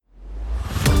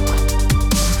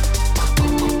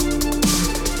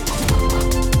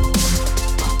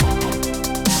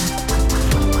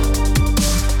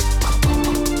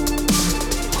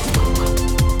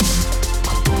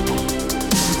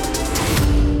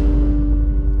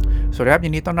วัสดีครับยิ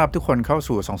นดีต้อนรับทุกคนเข้า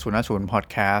สู่2050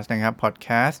 Podcast นะครับ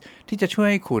Podcast ที่จะช่ว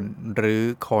ยคุณรื้อ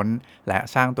ค้นและ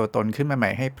สร้างตัวตนขึ้นมาให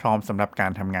ม่ให้พร้อมสำหรับกา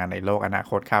รทำงานในโลกอนา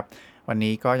คตครับวัน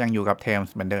นี้ก็ยังอยู่กับเทม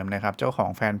ส์เหมือนเดิมนะครับเจ้าของ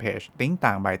แฟนเพจติ้งต่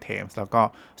าง by เทมส์แล้วก็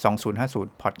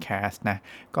2050 Podcast นะ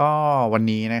ก็วัน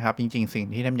นี้นะครับจริงๆสิ่ง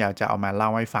ที่เทมอยากจะเอามาเล่า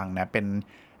ให้ฟังนะเป็น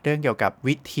เรื่องเกี่ยวกับ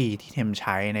วิธีที่เทมใ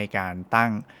ช้ในการตั้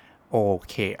ง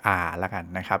OKR ละกัน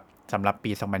นะครับสำหรับ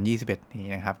ปี 2021 นี้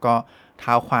นะครับก็เ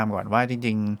ท้าความก่อนว่าจ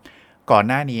ริงๆก่อน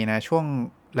หน้านี้นะช่วง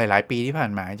หลายๆปีที่ผ่า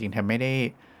นมาจริงๆแทมไม่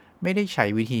ได้ใช้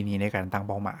วิธีนี้ในการตั้ง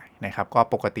เป้าหมายนะครับก็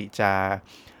ปกติจะ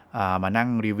มานั่ง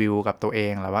รีวิวกับตัวเอ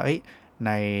งแล้วว่าใ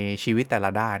นชีวิตแต่ละ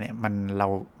ด้านเนี่ยเรา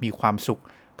มีความสุข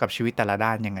กับชีวิตแต่ละด้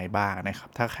านยังไงบ้างนะครับ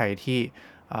ถ้าใครที่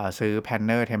ซื้อแพลนเ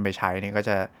นอร์เทมไปใช้เนี่ยก็จ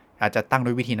ะอาจจะตั้งด้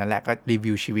วยวิธีนั้นแหละก็รี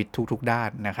วิวชีวิตทุกๆด้าน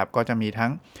นะครับก็จะมีทั้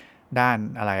งด้าน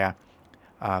อะไร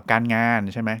การงาน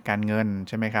ใช่ไหมการเงินใ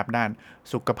ช่ไหมครับด้าน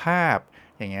สุขภาพ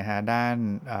อย่างเงี้ยฮะด้าน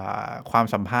ความ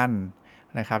สัมพันธ์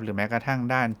นะครับหรือแม้กระทั่ง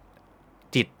ด้าน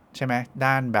จิตใช่ไหม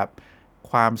ด้านแบบ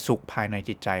ความสุขภายใน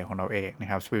จิตใจของเราเองนะ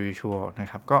ครับ spiritual นะ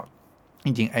ครับก็จ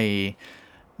ริง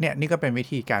ๆนี่ก็เป็นวิ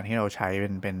ธีการที่เราใช้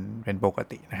เป็นปก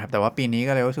ตินะครับแต่ว่าปีนี้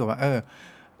ก็เลยรู้สึกว่า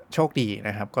โชคดีน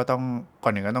ะครับก็ต้องก่อ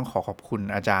นหนึ่งก็ต้องขอบคุณ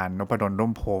อาจารย์นพดลร่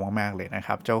มโพมากๆเลยนะค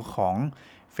รับเจ้าของ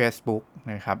Facebook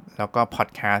นะครับแล้วก็พอด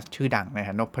แคสต์ชื่อดังนะค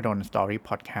รับนพดล Story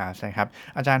Podcast นะครับ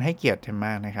อาจารย์ให้เกียรติเทมม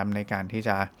ากนะครับในการที่จ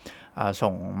ะ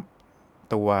ส่ง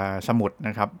ตัวสมุดน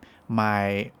ะครับ My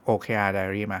OKR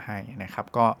Diary มาให้นะครับ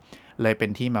ก็เลยเป็น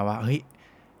ที่มาว่า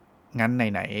งั้น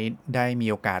ไหนๆได้มี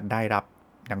โอกาสได้รับ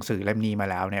หนังสือเล่มนี้มา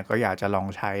แล้วเนี่ยก็อยากจะลอง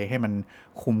ใช้ให้มัน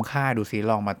คุ้มค่าดูซิ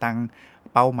ลองมาตั้ง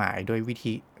เป้าหมายด้วยวิ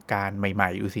ธีการใหม่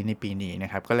ๆดูซิในปีนี้น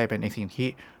ะครับก็เลยเป็นสิ่งที่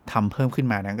ทำเพิ่มขึ้น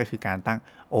มานั่นก็คือการตั้ง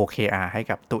OKR ให้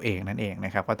กับตัวเองนั่นเองน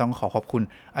ะครับก็ต้องขอบคุณ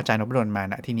อาจารย์นพดลมา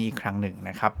ณที่นี้อีกครั้งหนึ่ง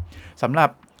นะครับสำหรับ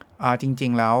จริ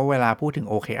งๆแล้วเวลาพูดถึง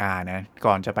OKR นะ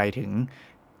ก่อนจะไปถึง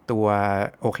ตัว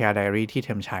OKR Diary ที่เท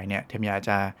มใช้เนี่ยเทมอยาก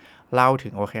จะเล่าถึ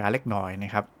ง OKR เล็กน้อยน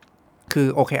ะครับคือ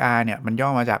OKR เนี่ยมันย่อ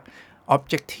มาจาก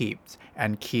Objectives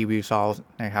and Key Results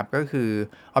นะครับก็คือ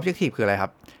Objective คืออะไรครั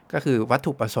บก็คือวัต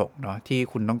ถุประสงค์เนาะที่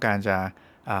คุณต้องการจะ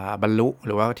บรรลุห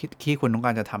รือว่าที่คุณต้องก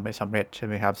ารจะทำไปสำเร็จใช่ไ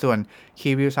หมครับส่วน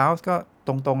Key Results ก็ต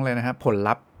รงๆเลยนะครับผล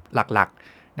ลัพธ์หลัก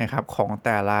ๆนะครับของแ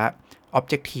ต่ละ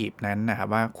Objective นั้นนะครับ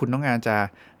ว่าคุณต้องการจะ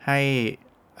ให้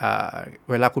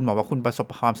เวลาคุณบอกว่าคุณประสบ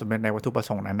ความสำเร็จในวัตถุประ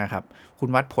สงค์นั้นนะครับคุณ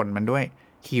วัดผลมันด้วย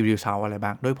Key Result อะไรบ้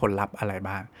างด้วยผลลัพธ์อะไร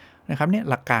บ้างนะครับเนี่ย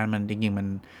หลักการมันจริงๆมัน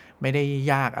ไม่ได้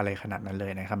ยากอะไรขนาดนั้นเล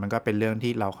ยนะครับมันก็เป็นเรื่อง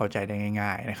ที่เราเข้าใจได้ง่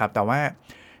ายๆนะครับแต่ว่า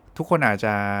ทุกคนอาจจ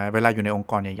ะเวลาอยู่ในองค์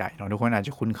กรใหญ่ๆเนาะทุกคนอาจจ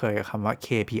ะคุ้นเคยกับคำว่า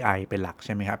KPI เป็นหลักใ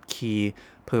ช่ไหมครับ Key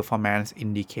Performance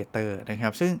Indicator นะครั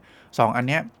บซึ่ง2อันเ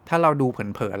นี้ยถ้าเราดูเ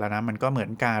ผินๆแล้วนะมันก็เหมือน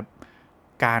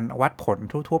การวัดผล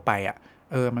ทั่วๆไปอะ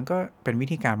มันก็เป็นวิ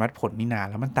ธีการวัดผลนี่นา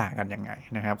แล้วมันต่างกันยังไง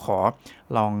นะครับขอ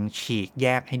ลองฉีกแย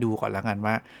กให้ดูก่อนแล้วกัน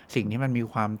ว่าสิ่งที่มันมี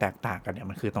ความแตกต่างกันเนี่ย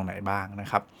มันคือตรงไหนบ้างนะ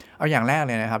ครับเอาอย่างแรกเ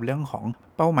ลยนะครับเรื่องของ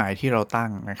เป้าหมายที่เราตั้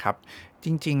งนะครับจ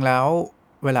ริงๆแล้ว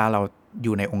เวลาเราอ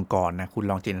ยู่ในองค์กรนะคุณ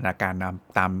ลองจินตนาการ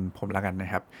ตามผมแล้วกันน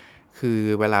ะครับคือ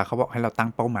เวลาเขาบอกให้เราตั้ง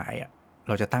เป้าหมายอะเ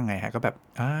ราจะตั้งไงฮะก็แบบ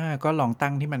ก็ลองตั้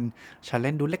งที่มัน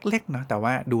challenge ดูเล็กๆเนาะแต่ว่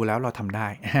าดูแล้วเราทำได้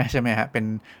ใช่ไหมฮะเ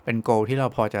ป็น goal ที่เรา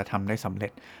พอจะทำได้สำเร็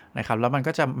จนะครับแล้วมัน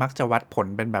ก็จะมักจะวัดผล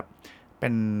เป็นแบบเป็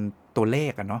นตัวเล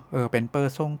ขอะเนาะเป็นเปอ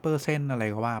ร์เซ็นต์อะไร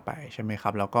ก็ว่าไปใช่ไหมครั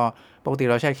บแล้วก็ปกติ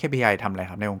เราใช้ KPI ทำอะไร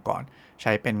ครับในองค์กรใ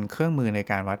ช้เป็นเครื่องมือใน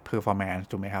การวัด performance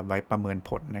ถูกไหมครับไว้ประเมิน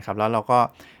ผลนะครับแล้วเราก็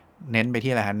เน้นไป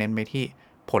ที่อะไรฮะเน้นไปที่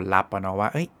ผลลัพธ์อะเนาะว่า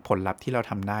ผลลัพธ์ที่เรา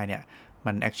ทำได้เนี่ย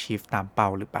มัน achieve ตามเป้า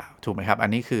หรือเปล่าถูกไหมครับอัน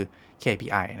นี้คือ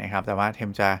KPI นะครับแต่ว่าเท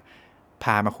มจะพ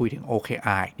ามาคุยถึง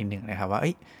OKR อีกนิดนึงนะครับว่า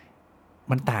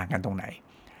มันต่างกันตรงไหน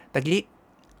ตะกี้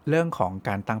เรื่องของก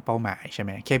ารตั้งเป้าหมายใช่ไห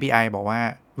ม KPI บอกว่า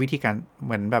วิธีการเ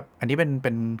หมือนแบบอันนี้เ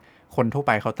ป็นคนทั่วไ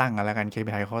ปเขาตั้งกันแล้วกัน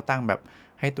KPI เขาตั้งแบบ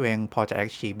ให้ตัวเองพอจะ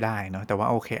achieve ได้เนาะแต่ว่า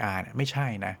OKR เนี่ยไม่ใช่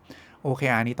นะ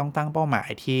OKR นี้ต้องตั้งเป้าหมาย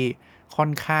ที่ค่อ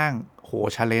นข้าง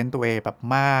challenge ตัวเองแบบ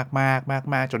ม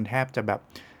ากจนแทบจะ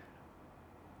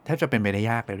เป็นไปได้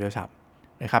ยากเลยด้วยซ้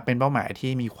ำนะครับเป็นเป้าหมาย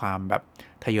ที่มีความแบบ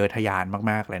ทะเยอทะยาน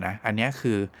มากๆเลยนะอันนี้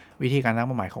คือวิธีการตั้งเ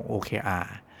ป้าหมายของ OKR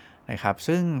นะครับ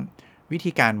ซึ่งวิ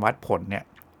ธีการวัดผลเนี่ย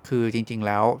คือจริงๆแ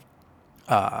ล้ว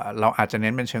เราอาจจะเ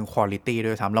น้นเป็นเชิง quality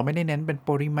ด้วยซ้ำเราไม่ได้เน้นเป็นป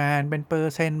ริมาณเป็นเปอ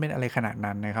ร์เซ็นต์เป็นอะไรขนาด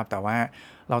นั้นนะครับแต่ว่า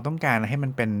เราต้องการให้มั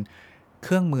นเป็นเค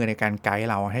รื่องมือในการไกด์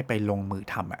เราให้ไปลงมือ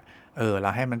ทำแล้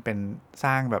วให้มันเป็นส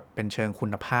ร้างแบบเป็นเชิงคุ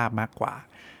ณภาพมากกว่า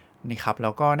นี่ครับแล้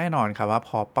วก็แน่นอนครับว่าพ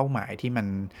อเป้าหมายที่มัน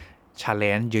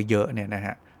challenge เยอะๆเนี่ยนะฮ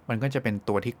ะมันก็จะเป็น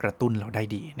ตัวที่กระตุ้นเราได้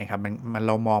ดีนะครับมันเ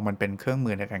รามองมันเป็นเครื่องมื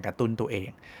อในการกระตุ้นตัวเอง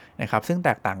นะครับซึ่งแต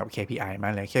กต่างกับ KPI มา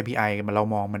กเลย KPI เรา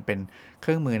มองมันเป็นเค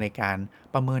รื่องมือในการ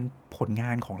ประเมินผลง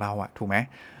านของเราอะถูกไหม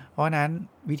ราะฉะนั้น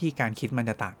วิธีการคิดมัน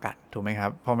จะต่างกันถูกไหมครั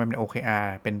บพอมันเป็น OKR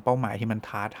เป็นเป้าหมายที่มัน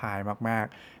ท้าทายมาก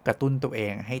ๆกระตุ้นตัวเอ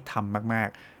งให้ทำมาก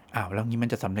ๆแล้วงี้มัน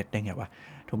จะสำเร็จได้ไงวะ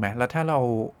ถูกไหมแล้วถ้าเรา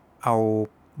เอา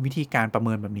วิธีการประเ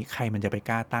มินแบบนี้ใครมันจะไป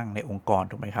กล้าตั้งในองค์กร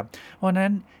ถูกไหมครับเพราะฉะ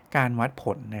นั้นการวัดผ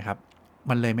ลนะครับ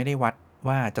มันเลยไม่ได้วัด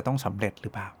ว่าจะต้องสำเร็จหรื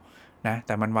อเปล่านะแ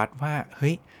ต่มันวัดว่าเ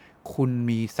ฮ้ยคุณ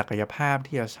มีศักยภาพ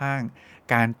ที่จะสร้าง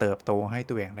การเติบโตให้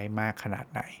ตัวเองได้มากขนาด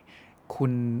ไหนคุ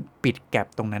ณปิดแก็ป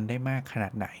ตรงนั้นได้มากขนา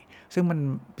ดไหนซึ่งมัน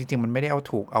จริงๆมันไม่ได้เ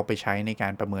อาไปใช้ในกา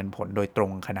รประเมินผลโดยตร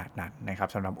งขนาดนั้นนะครับ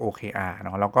สำหรับ OKR เน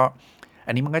าะแล้วก็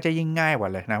อันนี้มันก็จะยิ่งง่ายกว่า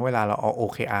เลยนะเวลาเราเอา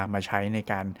OKR มาใช้ใน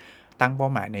การตั้งเป้า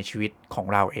หมายในชีวิตของ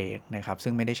เราเองนะครับ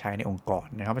ซึ่งไม่ได้ใช้ในองค์กร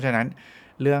นะครับเพราะฉะนั้น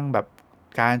เรื่องแบบ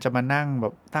การจะมานั่งแบ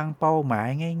บตั้งเป้าหมาย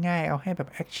ง่ายๆเอาให้แบบ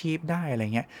achieve ได้อะไร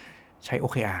เงี้ยใช้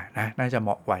OKR นะน่าจะเหม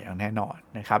าะกว่าอย่างแน่นอน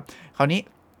นะครับคราวนี้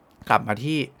กลับมา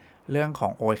ที่เรื่องขอ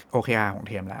ง OKR ของ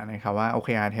เทมแล้วนะครับว่า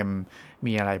OKR เทม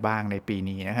มีอะไรบ้างในปี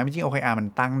นี้นะครับจริงๆ OKR มัน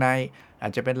ตั้งได้อา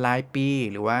จจะเป็นรายปี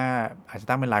หรือว่าอาจจะ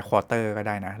ตั้งเป็นรายควอเตอร์ก็ไ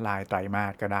ด้นะรายไตรมา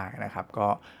สก็ได้นะครับก็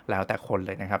แล้วแต่คนเ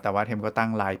ลยนะครับแต่ว่าเทมก็ตั้ง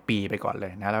รายปีไปก่อนเล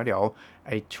ยนะแล้วเดี๋ยวไ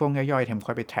อ้ช่วงย่อยๆเทม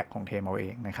ค่อยไปแท็กของเทมเอาเอ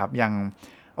งนะครับอย่าง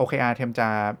OKR เทมจะ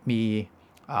มี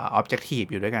objective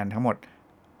อยู่ด้วยกันทั้งหมด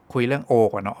คุยเรื่อง O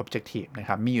ก่อนเนาะ objective นะค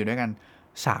รับมีอยู่ด้วยกัน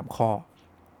3ข้อ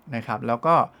นะครับแล้ว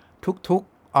ก็ทุก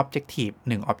ๆ objective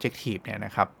 1 objective เนี่ยน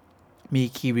ะครับมี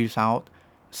key result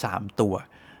 3 ตัว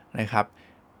นะครับ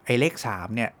ไอ้เลข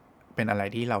3เนี่ยเป็นอะไร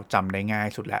ที่เราจำได้ง่าย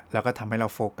สุดแล้วก็ทำให้เรา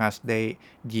โฟกัสได้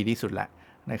ดีที่สุดแล้ว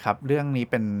นะครับเรื่องนี้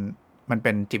มันเ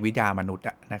ป็นจิตวิทยามนุษย์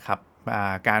นะครับ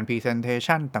การ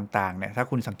presentation ต่างๆเนี่ยถ้า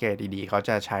คุณสังเกตดีๆเขาจ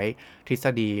ะใช้ทฤษ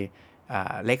ฎี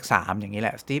เลข3อย่างนี้แห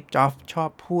ละสตีฟจ็อบส์ชอบ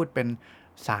พูดเป็น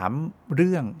3เ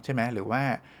รื่องใช่ไหมหรือว่า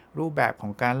รูปแบบขอ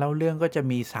งการเล่าเรื่องก็จะ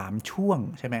มี3ช่วง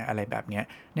ใช่ไหมอะไรแบบนี้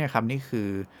เนี่ยครับนี่คือ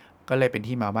ก็เลยเป็น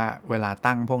ที่มาว่าเวลา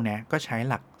ตั้งพวกนี้ก็ใช้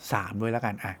หลัก3ด้วยแล้ว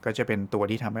กันก็จะเป็นตัว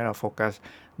ที่ทำให้เราโฟกัส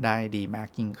ได้ดีมาก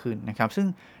ยิ่งขึ้นนะครับซึ่ง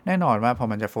แน่นอนว่าพอ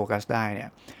มันจะโฟกัสได้เนี่ย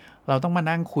เราต้องมา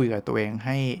นั่งคุยกับตัวเองใ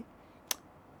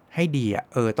ห้ดี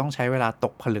ต้องใช้เวลาต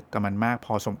กผลึกกับมันมากพ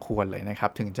อสมควรเลยนะครั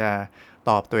บถึงจะ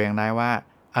ตอบตัวเองได้ว่า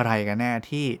อะไรกันแน่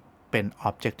ที่เป็น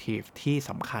objective ที่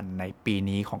สำคัญในปี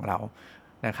นี้ของเรา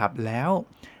นะครับแล้ว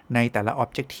ในแต่ละ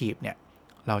objective เนี่ย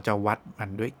เราจะวัดมัน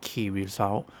ด้วย key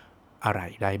result อะไร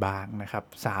ได้บ้างนะครับ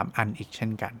3อันอีกเช่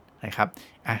นกันนะครับ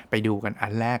ไปดูกันอั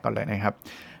นแรกก่อนเลยนะครับ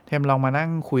เทมลองมานั่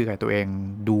งคุยกับตัวเอง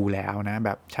ดูแล้วนะแ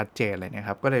บบชัดเจนเลยนะค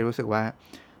รับก็เลยรู้สึกว่า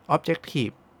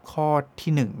objective ข้อ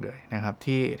ที่1เลยนะครับ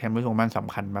ที่เทมรู้สึกว่ามันส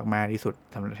ำคัญมากๆที่สุด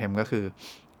สำหรับเทมก็คือ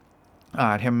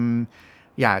เทม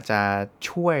อยากจะ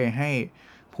ช่วยให้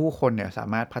ผู้คนเนี่ยสา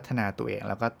มารถพัฒนาตัวเอง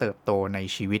แล้วก็เติบโตใน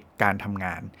ชีวิตการทำง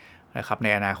านนะครับใน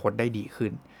อนาคตได้ดีขึ้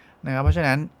นนะครับเพราะฉะ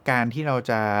นั้นการที่เรา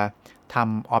จะท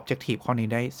ำ objective ข้อนี้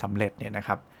ได้สำเร็จเนี่ยนะค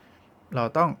รับเรา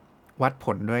ต้องวัดผ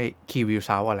ลด้วย key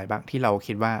result อะไรบ้างที่เรา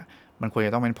คิดว่ามันควรจ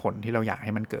ะต้องเป็นผลที่เราอยากใ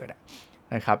ห้มันเกิด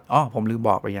นะครับผมลืมบ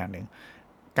อกไปอย่างหนึ่ง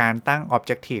การตั้ง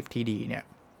objective ที่ดีเนี่ย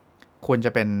ควรจ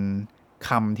ะเป็นค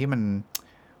ำที่มัน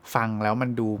ฟังแล้วมัน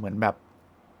ดูเหมือนแบบ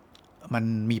มัน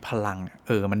มีพลัง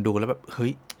มันดูแล้วแบบเฮ้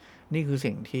ยนี่คือ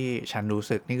สิ่งที่ฉันรู้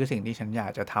สึกนี่คือสิ่งที่ฉันอยา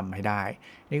กจะทำให้ได้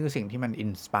นี่คือสิ่งที่มันอิ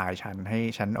นสไปร์ฉันให้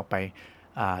ฉันออกไป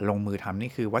ลงมือทำ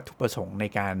นี่คือวัตถุประสงค์ใน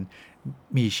การ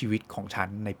มีชีวิตของฉัน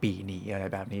ในปีนี้อะไร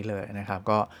แบบนี้เลยนะครับ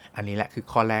ก็อันนี้แหละคือ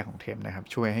ข้อแรกของเทมนะครับ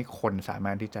ช่วยให้คนสาม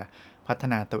ารถที่จะพัฒ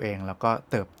นาตัวเองแล้วก็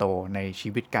เติบโตในชี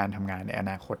วิตการทำงานในอ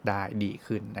นาคตได้ดี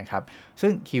ขึ้นนะครับซึ่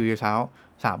ง Key Result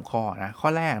 3 ข้อนะข้อ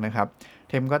แรกนะครับ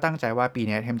เทมก็ตั้งใจว่าปี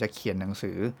นี้เทมจะเขียนหนัง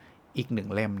สืออีก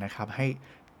1เล่มนะครับให้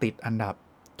ติดอันดับ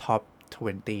Top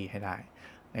 20 ให้ได้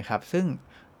นะครับซึ่ง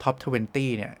Top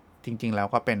 20 เนี่ยจริงๆแล้ว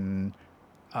ก็เป็น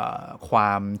คว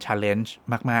าม challenge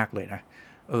มากๆเลยนะ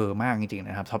มากจริงๆ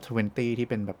นะครับ Top 20 ที่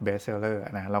เป็นแบบ best seller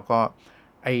นะแล้วก็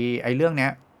ไอเรื่องเนี้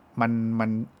ยมั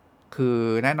นคือ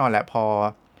แน่นอนแหละพอ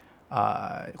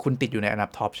คุณติดอยู่ในอันดั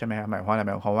บท็อปใช่ไหมครับหมายความอะไรห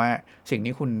มายความว่าสิ่ง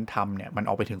ที่คุณทำเนี่ยมัน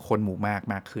ออกไปถึงคนหมู่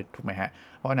มากขึ้นถูกไหมฮะ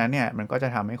เพราะฉะนั้นเนี่ยมันก็จะ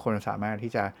ทำให้คนสามารถ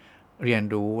ที่จะเรียน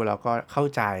รู้แล้วก็เข้า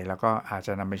ใจแล้วก็อาจจ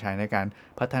ะนำไปใช้ในการ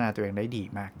พัฒนาตัวเองได้ดี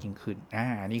มากยิ่งขึ้น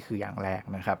นี่คืออย่างแรก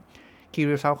นะครับ Key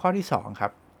Result ข้อที่2ครั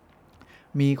บ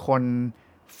มีคน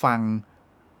ฟัง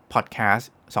พอดแคสต์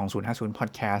2050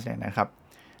 Podcast เนี่ยนะครับ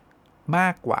มา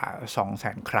กกว่า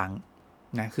 200,000 ครั้ง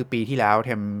นะคือปีที่แล้วเท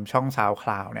มช่อง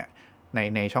SoundCloud เนี่ย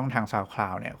ในช่องทาง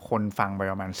SoundCloud เนี่ยคนฟังไป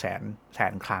ประมาณแส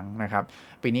นครั้งนะครับ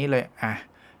ปีนี้เลย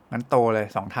งั้นโตเลย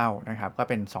2เท่านะครับก็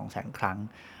เป็น 200,000 ครั้ง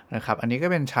นะครับอันนี้ก็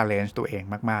เป็น challenge ตัวเอง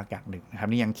มากๆอย่างหนึ่งนะครับ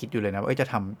นี่ยังคิดอยู่เลยนะว่าจะ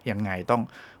ทำยังไงต้อง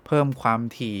เพิ่มความ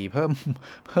ถี่เ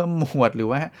พิ่มหมวดหรือ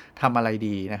ว่าทำอะไร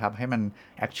ดีนะครับให้มัน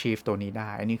achieve ตัวนี้ได้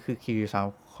อันนี้คือ key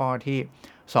result ข้อที่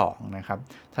2นะครับ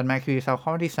ถัดมา key result ข้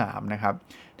อที่3นะครับ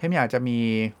เทมอยากจะมี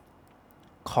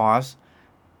คอร์ส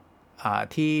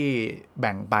ที่แ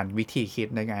บ่งปันวิธีคิด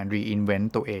ในการ reinvent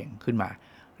ตัวเองขึ้นมา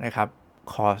นะครับ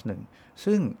คอร์สหนึ่ง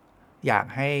ซึ่งอยาก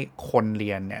ให้คนเ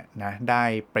รียนเนี่ยนะได้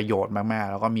ประโยชน์มาก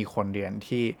ๆแล้วก็มีคนเรียน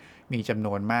ที่มีจำน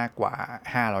วนมากกว่า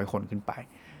500คนขึ้นไป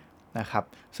นะครับ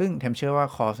ซึ่งเทมเชื่อว่า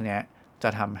คอร์สเนี้ยจะ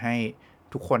ทำให้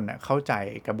ทุกคนเข้าใจ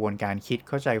กระบวนการคิด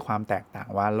เข้าใจความแตกต่าง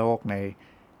ว่าโลกใน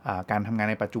การทำงาน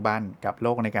ในปัจจุบันกับโล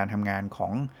กในการทำงานขอ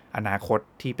งอนาคต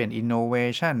ที่เป็น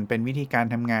innovation เป็นวิธีการ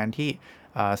ทำงานที่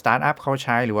สตาร์ทอัพเขาใ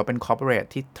ช้หรือว่าเป็น corporate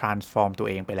ที่ transform ตัว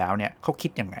เองไปแล้วเนี่ยเขาคิ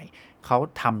ดยังไงเขา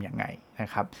ทำยังไงนะ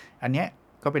ครับอันเนี้ย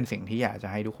ก็เป็นสิ่งที่อยากจะ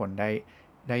ให้ทุกคน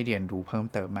ได้เรียนรู้เพิ่ม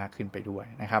เติมมากขึ้นไปด้วย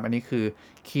นะครับอันนี้คือ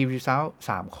key result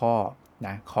 3 ข้อน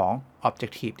ะของ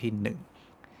objective ที่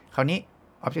 1 คราวนี้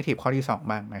objective ข้อที่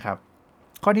 2 บ้างนะครับ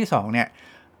ข้อที่ 2เนี่ย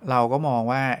เราก็มอง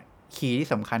ว่าคีย์ที่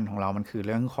สำคัญของเรามันคือเ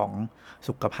รื่องของ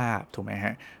สุขภาพถูกไหมฮ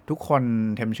ะทุกคน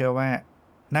เทมเชื่อว่า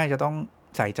น่าจะต้อง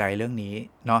ใส่ใจเรื่องนี้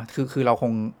เนาะคือเราค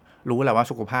งรู้แหละว่า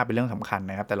สุขภาพเป็นเรื่องสำคัญ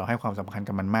นะครับแต่เราให้ความสำคัญ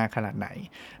กับมันมากขนาดไหน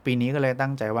ปีนี้ก็เลยตั้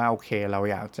งใจว่าโอเคเรา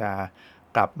อยากจะ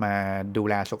กลับมาดู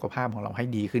แลสุขภาพของเราให้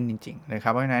ดีขึ้นจริงๆนะครั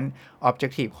บเพราะฉะนั้น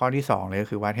objective ข้อที่ 2 เลยก็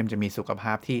คือว่าเทมจะมีสุขภ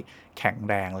าพที่แข็ง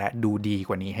แรงและดูดีก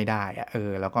ว่านี้ให้ได้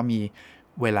แล้วก็มี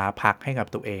เวลาพักให้กับ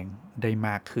ตัวเองได้ม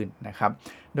ากขึ้นนะครับ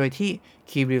โดยที่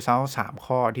Key Result 3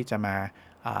 ข้อที่จะมา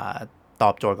ตอ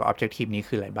บโจทย์กับ Objective นี้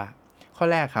คืออะไรบ้าง ข้อ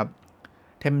แรกครับ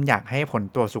เทมอยากให้ผล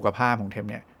ตรวจสุขภาพของเทม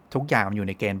เนี่ยทุกอย่างมันอยู่ใ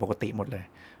นเกณฑ์ปกติหมดเลย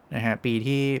นะฮะปี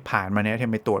ที่ผ่านมาเนี่ยเท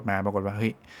มไปตรวจมาปรากฏว่าเฮ้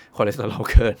ยคอเลสเตอรอล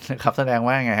เกินนะครับแสดง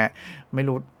ว่าไงฮะไม่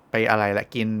รู้ไปอะไรละ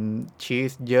กินชี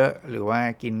สเยอะหรือว่า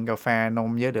กินกาแฟน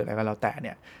มเยอะหรืออะไรก็แล้วแต่เ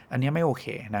นี่ยอันนี้ไม่โอเค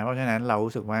นะเพราะฉะนั้นเรา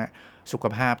รู้สึกว่าสุข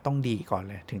ภาพต้องดีก่อน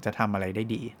เลยถึงจะทำอะไรได้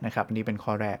ดีนะครับอันนี้เป็นข้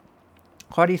อแรก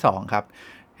ข้อที่2ครับ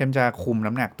เทมจะคุม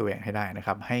น้ำหนักตัวเองให้ได้นะค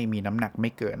รับให้มีน้ำหนักไ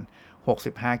ม่เกิน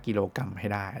65กิโลกรัมให้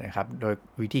ได้นะครับโดย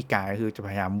วิธีการก็คือจะพ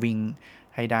ยายามวิ่ง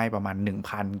ให้ได้ประมาณ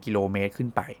 1,000 กิโลเมตรขึ้น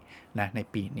ไปนะใน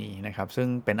ปีนี้นะครับซึ่ง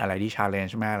เป็นอะไรที่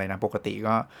challenge มากเลยนะปกติ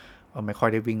ก็ไม่ค่อย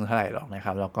ได้วิ่งเท่าไหร่หรอกนะค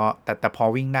รับแล้วก็แต่พอ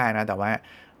วิ่งได้นะแต่ว่า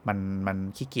มัน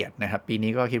ขี้เกียจนะครับปี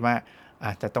นี้ก็คิดว่าอ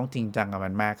าจจะต้องจริงจังกับมั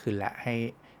นมากขึ้นแหละให้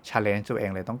challenge ตัวเอง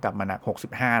เลยต้องกลับมาหนัก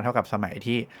65เท่ากับสมัย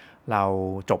ที่เรา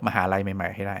จบมหาลัยใหม่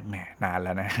ๆให้ได้แหมนานแ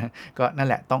ล้วนะก็นั่น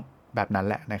แหละต้องแบบนั้น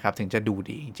แหละนะครับถึงจะดู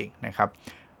ดีจริงๆนะครับ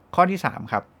ข้อที่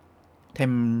3ครับเท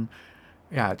ม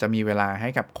อยากจะมีเวลาให้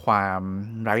กับความ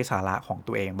ไร้สาระของ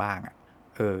ตัวเองบ้าง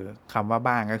คำว่า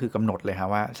บ้างก็คือกำหนดเลยครับ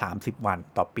ว่า30วัน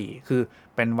ต่อปีคือ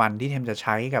เป็นวันที่เทมจะใ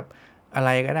ช้กับอะไร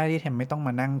ก็ได้ที่เทมไม่ต้องม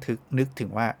านั่งนึกถึง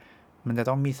ว่ามันจะ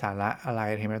ต้องมีสาระอะไร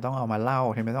เทมไม่ต้องเอามาเล่า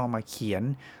เทมไม่ต้องเอามาเขียน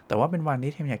แต่ว่าเป็นวัน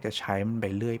ที่เทมอยากจะใช้มันไป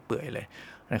เรื่อยเปื่อยเลย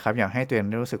นะครับอยากให้ตัวเอง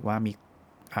ได้รู้สึกว่ามี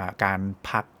การ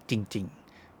พักจริง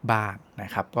ๆบ้างน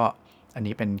ะครับก็อัน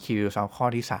นี้เป็น Key Result ข้อ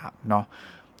ที่3เนาะ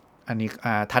อันนี้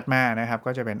ถัดมานะครับ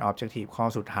ก็จะเป็น Objective ข้อ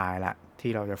สุดท้ายละ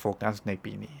ที่เราจะโฟกัสใน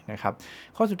ปีนี้นะครับ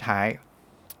ข้อสุดท้าย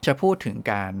จะพูดถึง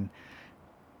การ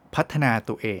พัฒนา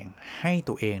ตัวเองให้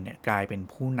ตัวเองเนี่ยกลายเป็น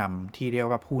ผู้นำที่เรียก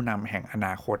ว่าผู้นำแห่งอน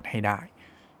าคตให้ได้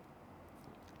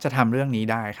จะทำเรื่องนี้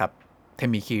ได้ครับเทม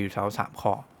มีคีย์อยู่3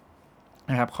 ข้อ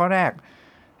นะครับข้อแรก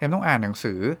เทมต้องอ่านหนัง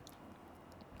สือ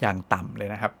อย่างต่ำเลย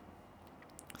นะครับ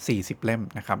40 เล่ม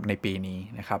นะครับในปีนี้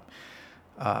นะครับ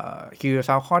คีย์อยู่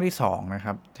ข้อที่2นะค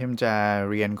รับเทมจะ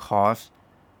เรียนคอร์ส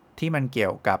ที่มันเกี่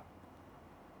ยวกับ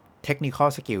Technical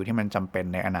Skill ที่มันจำเป็น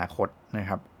ในอนาคตนะ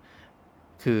ครับ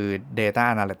คือ Data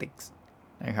Analytics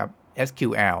นะครับ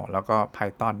SQL แล้วก็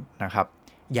Python นะครับ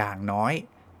อย่างน้อย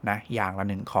นะอย่างละ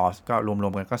1คอร์สก็รว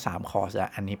มๆกันก็3คอร์สแล้ว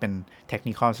อันนี้เป็น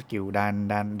Technical Skill ด้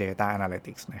าน Data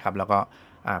Analytics นะครับแล้วก็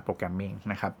Programming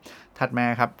นะครับถัดมา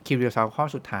ครับ Key Result ข้อ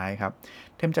สุดท้ายครับ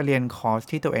เทมจะเรียนคอร์ส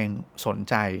ที่ตัวเองสน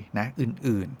ใจนะ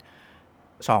อื่น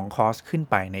ๆ2คอร์สขึ้น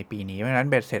ไปในปีนี้เพราะฉะนั้น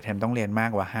เบ็ดเสร็จเทมต้องเรียนมาก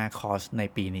กว่า5คอร์สใน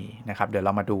ปีนี้นะครับเดี๋ยวเร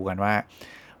ามาดูกันว่า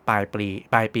ปล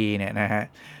ายปีเนี่ยนะฮะ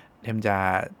เทมจะ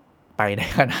ไปได้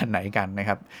ขนาดไหนกันนะค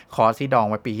รับคอร์สที่ดอง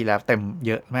ไว้ปีที่แล้วเต็มเ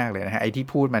ยอะมากเลยนะฮะไอ้ที่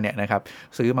พูดมาเนี่ยนะครับ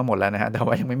ซื้อมาหมดแล้วนะฮะแต่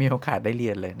ว่ายังไม่มีโอกาสได้เรี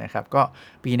ยนเลยนะครับก็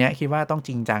ปีนี้คิดว่าต้องจ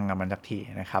ริงจังกับมันสักที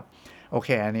นะครับโอเค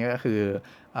อันนี้ก็คือ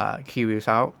Key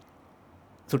Result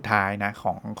สุดท้ายนะ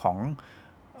ของ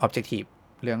Objective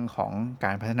เรื่องของก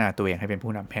ารพัฒนาตัวเองให้เป็น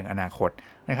ผู้นำแห่งอนาคต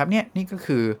นะครับนี่ก็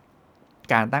คือ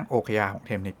การตั้ง OKR ของเ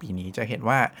ทมในปีนี้จะเห็น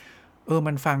ว่า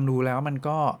มันฟังดูแล้วมัน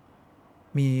ก็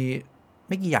มีไ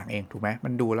ม่กี่อย่างเองถูกไหมมั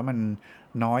นดูแล้วมัน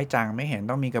น้อยจังไม่เห็น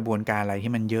ต้องมีกระบวนการอะไร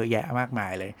ที่มันเยอะแยะมากมา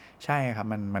ยเลยใช่ครับ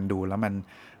มันดูแล้ว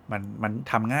มัน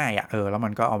ทำง่ายแล้วมั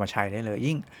นก็เอามาใช้ได้เลย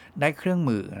ยิ่งได้เครื่อง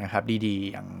มือนะครับดี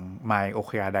ๆอย่าง My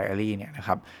OKR Diary เนี่ยนะค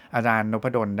รับอาจารย์นพ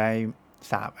ดล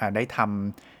ได้ท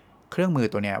ำเครื่องมือ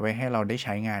ตัวเนี้ยไว้ให้เราได้ใ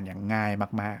ช้งานอย่างง่าย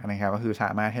มากๆนะครับก็คือสา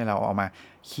มารถให้เราเอามา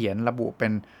เขียนระบุเป็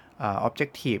น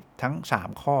objective ทั้ง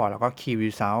3ข้อแล้วก็ key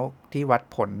result ที่วัด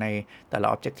ผลในแต่ละ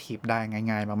objective ได้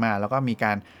ง่ายๆมากๆแล้วก็มีก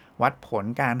าร วัดผล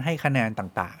การให้คะแนน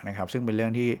ต่างๆนะครับซึ่งเป็นเรื่อ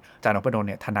งที่อาจารย์นพดลเ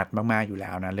นี่ยถนัดมากๆอยู่แล้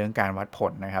วนะเรื่องการวัดผ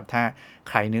ลนะครับถ้า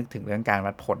ใครนึกถึงเรื่องการ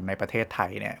วัดผลในประเทศไท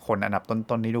ยเนี่ยคนอันดับ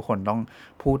ต้นๆที่ทุกคนต้อง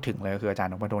พูดถึงเลยคืออาจาร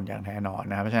ย์นพดลอย่างแน่นอน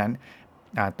นะครับเพราะฉะนั้น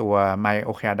ตัว My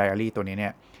OKR Diary ตัวนี้เนี่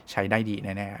ยใช้ได้ดีแ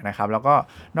น่ๆนะครับแล้วก็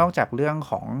นอกจากเรื่อง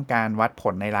ของการวัดผ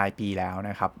ลในรายปีแล้ว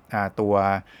นะครับตัว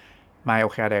My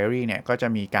OKR Diary เนี่ยก็จะ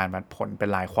มีการวัดผลเป็น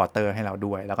รายควอเตอร์ให้เรา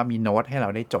ด้วยแล้วก็มีโน้ตให้เรา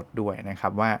ได้จดด้วยนะครั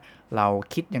บว่าเรา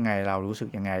คิดยังไงเรารู้สึก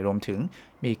ยังไงรวมถึง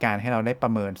มีการให้เราได้ปร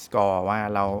ะเมินสกอร์ว่า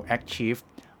เรา achieve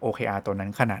OKR ตัวนั้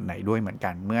นขนาดไหนด้วยเหมือน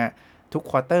กันเมื่อทุก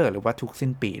ควอเตอร์หรือว่าทุกสิ้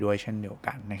นปีด้วยเช่นเดียว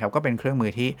กันนะครับก็เป็นเครื่องมื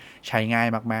อที่ใช้ง่าย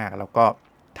มากๆแล้วก็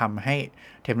ทำให้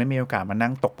เทมได้มีโอกาสมานั่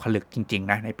งตกผลึกจริง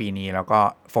ๆนะในปีนี้แล้วก็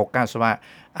โฟกัสว่า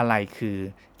อะไรคือ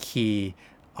key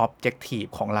objective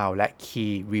ของเราและ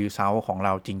key result ของเร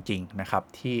าจริงๆนะครับ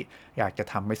ที่อยากจะ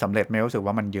ทำให้สำเร็จไม่รู้สึก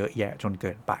ว่ามันเยอะแยะจนเ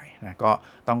กินไปนะก็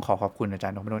ต้องขอบคุณอาจา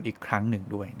รย์นพดลอีกครั้งหนึ่ง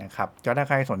ด้วยนะครับก็ถ้าใ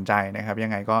ครสนใจนะครับยั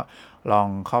งไงก็ลอง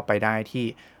เข้าไปได้ที่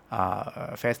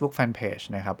Facebook Fanpage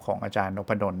นะครับของอาจารย์น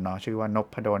พดลเนาะชื่อว่าน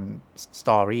พดล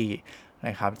Story น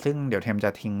ะครับซึ่งเดี๋ยวเทมจ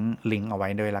ะทิ้งลิงก์เอาไว้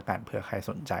ด้วยละกันเผื่อใคร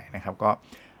สนใจนะครับก็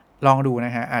ลองดูน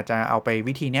ะฮะอาจจะเอาไป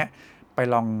วิธีเนี้ยไป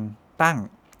ลองตั้ง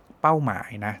เป้าหมาย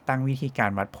นะตั้งวิธีกา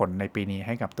รวัดผลในปีนี้ใ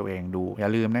ห้กับตัวเองดูอย่า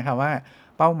ลืมนะครับว่า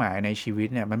เป้าหมายในชีวิต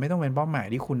เนี่ยมันไม่ต้องเป็นเป้าหมาย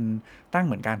ที่คุณตั้งเ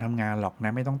หมือนการทำงานหรอกน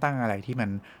ะไม่ต้องตั้งอะไรที่มัน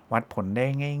วัดผลได้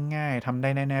ง่ายๆทำได้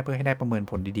แน่ๆเพื่อให้ได้ประเมิน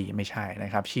ผลดีๆไม่ใช่น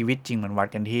ะครับชีวิตจริงมันวัด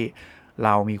กันที่เร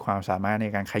ามีความสามารถใน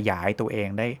การขยายตัวเอง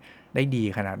ได้ดี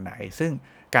ขนาดไหนซึ่ง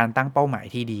การตั้งเป้าหมาย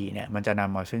ที่ดีเนี่ยมันจะน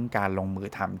ำมาซึ่งการลงมือ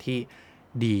ทำที่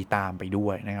ดีตามไปด้ว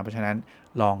ยนะครับเพราะฉะนั้น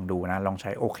ลองดูนะลองใ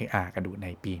ช้ OKR กันดูใน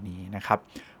ปีนี้นะครับ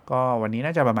ก็วันนี้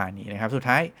น่าจะประมาณนี้นะครับสุด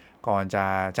ท้ายก่อนจะ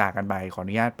จากกันไปขออ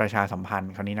นุญาตประชาสัมพัน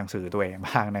ธ์คราวนี้หนังสือตัวเอง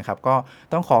บ้างนะครับก็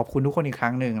ต้องขอบคุณทุกคนอีกค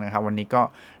รั้งหนึ่งนะครับวันนี้ก็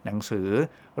หนังสือ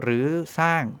หรือส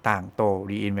ร้างต่างโต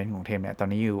Reinvent ของเทมเนี่ยตอน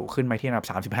นี้อยู่ขึ้นมาที่อันดั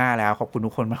บ35แล้วขอบคุณทุ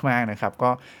กคนมากๆนะครับ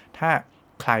ก็ถ้า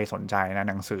ใครสนใจนะ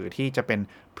หนังสือที่จะเป็น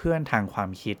เพื่อนทางความ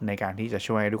คิดในการที่จะ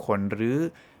ช่วยทุกคนหรือ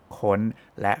ค้น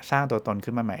และสร้างตัวตน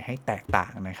ขึ้นมาใหม่ให้แตกต่า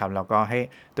งนะครับแล้วก็ให้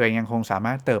ตัวเองยังคงสาม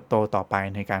ารถเติบโตต่อไป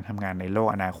ในการทำงานในโลก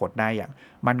อนาคตได้อย่าง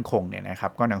มั่นคงเนี่ยนะครั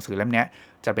บก็หนังสือเล่มนี้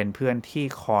จะเป็นเพื่อนที่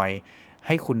คอยใ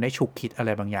ห้คุณได้ฉุกคิดอะไร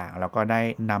บางอย่างแล้วก็ได้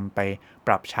นำไปป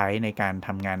รับใช้ในการท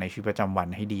ำงานในชีวิตประจำวัน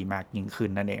ให้ดีมากยิ่งขึ้น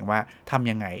นั่นเองว่าทำ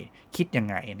ยังไงคิดยัง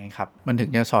ไงนะครับมันถึ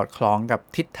งจะสอดคล้องกับ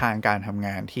ทิศทางการทำง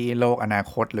านที่โลกอนา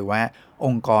คตหรือว่าอ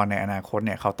งค์กรในอนาคตเ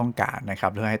นี่ยเขาต้องการนะครั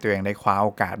บเพื่อให้ตัวเองได้คว้าโอ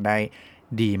กาสได้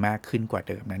ดีมากขึ้นกว่า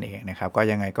เดิมนั่นเองนะครับก็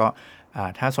ยังไงก็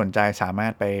ถ้าสนใจสามาร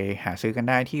ถไปหาซื้อกัน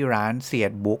ได้ที่ร้านเซีย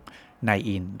ดบุ๊กใน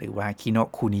อินหรือว่าคิโนะ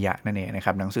คุนิยะนั่นเองนะค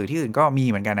รับหนังสือที่อื่นก็มี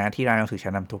เหมือนกันนะที่ร้านหนังสือ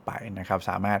ชั้นนำทั่วไปนะครับ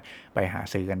สามารถไปหา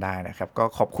ซื้อกันได้นะครับก็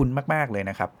ขอบคุณมากๆเลย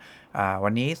นะครับวั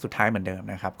นนี้สุดท้ายเหมือนเดิม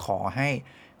นะครับขอให้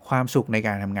ความสุขในก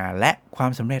ารทำงานและควา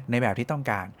มสำเร็จในแบบที่ต้อง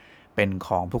การเป็นข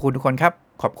องพวกคุณทุกคนครับ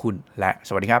ขอบคุณและส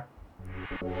วัสดีครั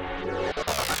บ